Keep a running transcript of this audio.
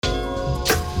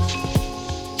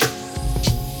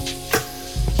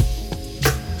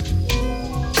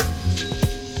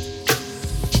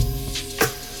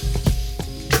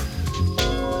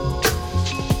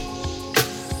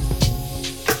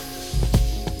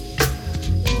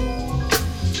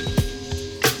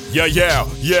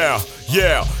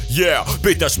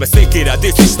Pitaš me Siky,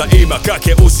 radi si šta ima, kak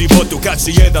je u životu kad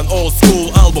si jedan old school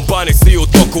album, pa nek si u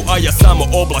toku, a ja samo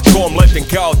oblakom letim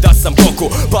kao da sam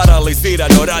Goku.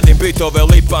 Paralizirano radim bitove,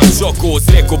 lipam žoku uz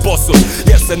rijeku Bosu,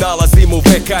 jer se nalazim u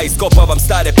VK. Iskopavam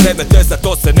stare predmete, za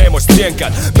to se ne moš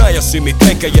stjenkat. Najaši mi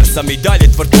tenka jer sam i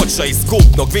dalje tvrdoća iz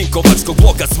kultnog vinkovačkog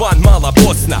bloka zvan Mala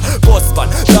Bosna. Pospan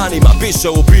danima piše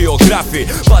u biografiji,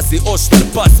 pazi oštar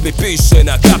pas mi piše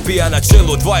na kapi, a na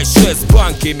čelu 26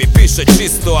 banki mi piše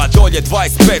čisto, a dolje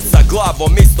 25 sa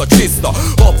glavom isto čisto.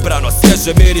 Oprano,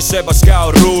 svježe miriše baš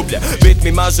kao rublje, bit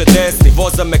mi maže desni,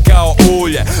 voza me kao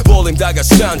ulje. Volim da ga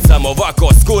štancam ovako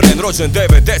skuren, rođen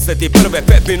 91.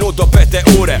 5 minut do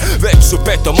 5 ure. Već u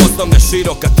petom osnovne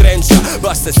široka trenča,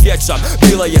 baš se sjećam,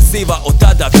 bila je siva od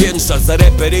tada vjenča. Za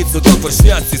repericu dok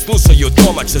vršnjaci slušaju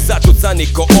domaće, zatucani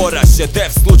ko oraš je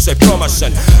dev slučaj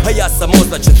promašen. A ja sam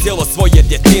označen cijelo svoje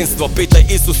djetinstvo, pitaj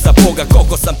Isusa Boga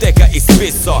koliko sam teka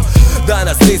ispisao.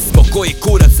 Danas nismo koji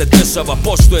kurac se dešava,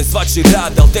 poštujem svačiji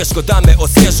rad, al teško da me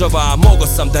osvježava. Mogo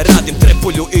sam da radim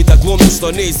trepulju i da glumim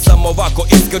što nisam, ovako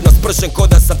iskreno spržen ko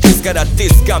da sam tiskara,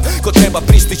 tiskam ko treba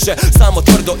prištiće, samo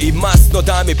tvrdo i masno.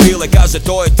 Da mi pile kaže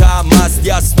to je ta mast,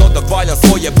 jasno, dok valjam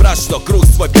svoje brašno, kruh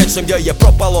svoj pečem gdje je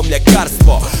propalo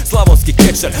mljekarstvo. Slavonski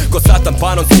kečer, ko satan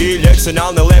panonski lječen,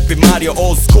 al ne lepi Mario,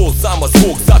 old school, samo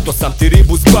zvuk, zato sam ti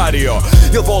ribu zbario.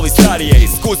 Jel voli starije,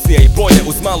 iskusnije i bolje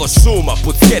uz malo šuma,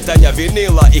 put skjetanja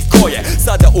vinila i koje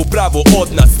sada u pravu od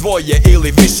nas dvoje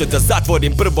ili više. Da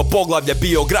zatvorim prvo poglavlje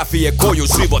biografije koju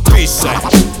život piše.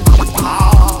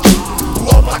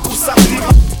 U oblaku sam ti,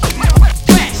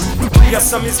 ja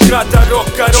sam iz grada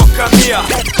roka mija.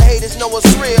 Haters know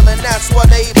it's real and that's why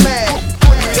they mad.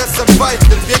 Ja sam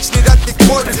fighter, vječni ratnik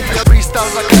podzemlja.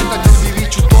 Freestyle za kreta, ljudi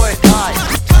viču to je taj.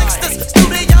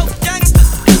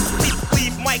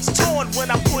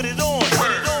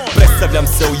 Predstavljam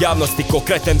se u javnosti ko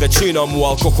kreten većinom, u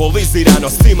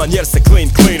alkoholiziranost imam jer se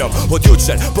cleanom. Od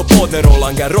jučer popodne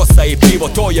rolanga, rosa i pivo,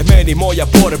 to je meni moja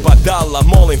borba dala,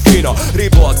 molim fino.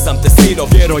 Riboak sam te sino,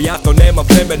 vjerojatno nemam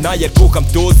vremena jer kuham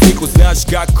tu ziku. Znaš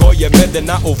kako je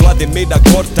medena u Vladimira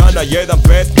Gortana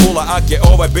 1-5-0. Ak je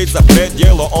ovaj bit za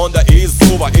predjelo onda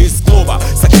izuva iz kluba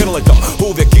sa krletom.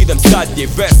 Uvijek idem zadnji,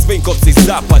 ves Vinkovci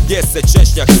zapad gdje se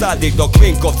češnjak sadi, dok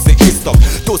Vinkovci istok.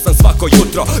 Tu sam svako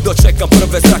jutro, dočekam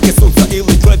prve zrake sunca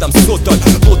ili gledam suton.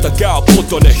 Plutan kao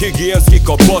Plutone, higijenski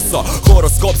ko boso,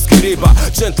 horoskopski riba,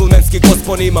 džentlmenski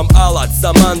gospon, imam alat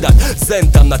za mandat.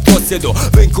 Zentam na tosjedu,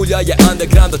 vinkulja je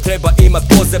underground, treba imat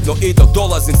posebno. I dok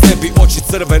dolazim sebi oči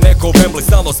crvene ko Wembley,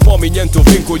 stalno spominjem tu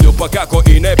vinkulju, pa kako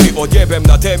i ne bi. Odjebem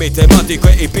na temi tematike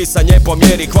i pisanje po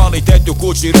mjeri, kvalitetu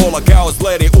kući rola kao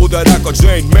zleri, udara ko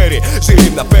Jane Mary.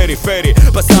 Živim na periferi,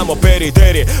 pa samo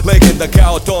perideri, legenda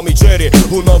kao Tom i Jerry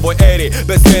u novoj eri.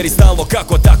 Bez mjeri stalno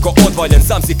kako tako odvaljen,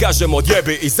 sam si kažem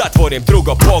odjebi i zatvorim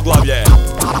drugo poglavlje.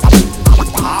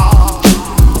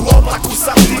 U oblaku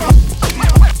sam ti,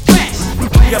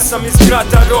 ja sam iz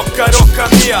grada roka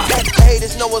mija.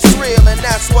 Haters know it's real and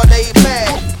that's why they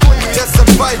mad. Ja sam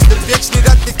fighter, vječni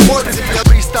ratnik podzemlja.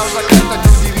 Freestyle za kreta,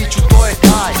 ljudi viču to je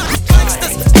taj.